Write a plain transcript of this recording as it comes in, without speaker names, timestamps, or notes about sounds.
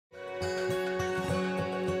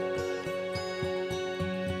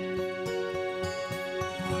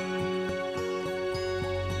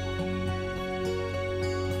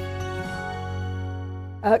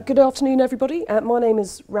Good afternoon, everybody. My name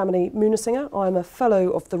is Ramani Munasinghe. I'm a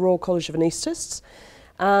Fellow of the Royal College of Anaesthetists,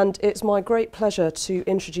 and it's my great pleasure to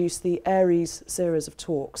introduce the ARIES series of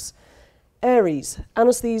talks. ARIES,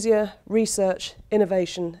 Anaesthesia, Research,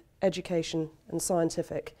 Innovation, Education and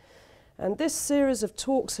Scientific. And this series of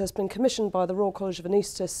talks has been commissioned by the Royal College of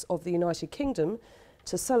Anaesthetists of the United Kingdom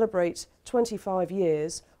to celebrate 25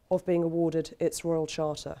 years of being awarded its Royal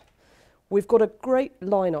Charter. We've got a great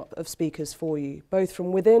lineup of speakers for you, both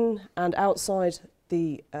from within and outside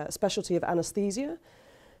the specialty of anaesthesia,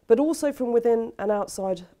 but also from within and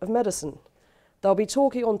outside of medicine. They'll be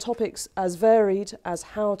talking on topics as varied as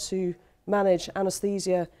how to manage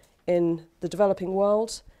anaesthesia in the developing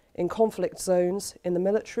world, in conflict zones, in the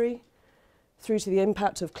military, through to the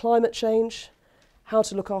impact of climate change, how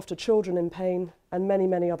to look after children in pain, and many,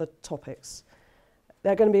 many other topics.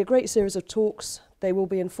 They're going to be a great series of talks. They will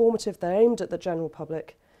be informative, they're aimed at the general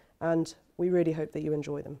public, and we really hope that you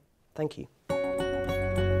enjoy them. Thank you.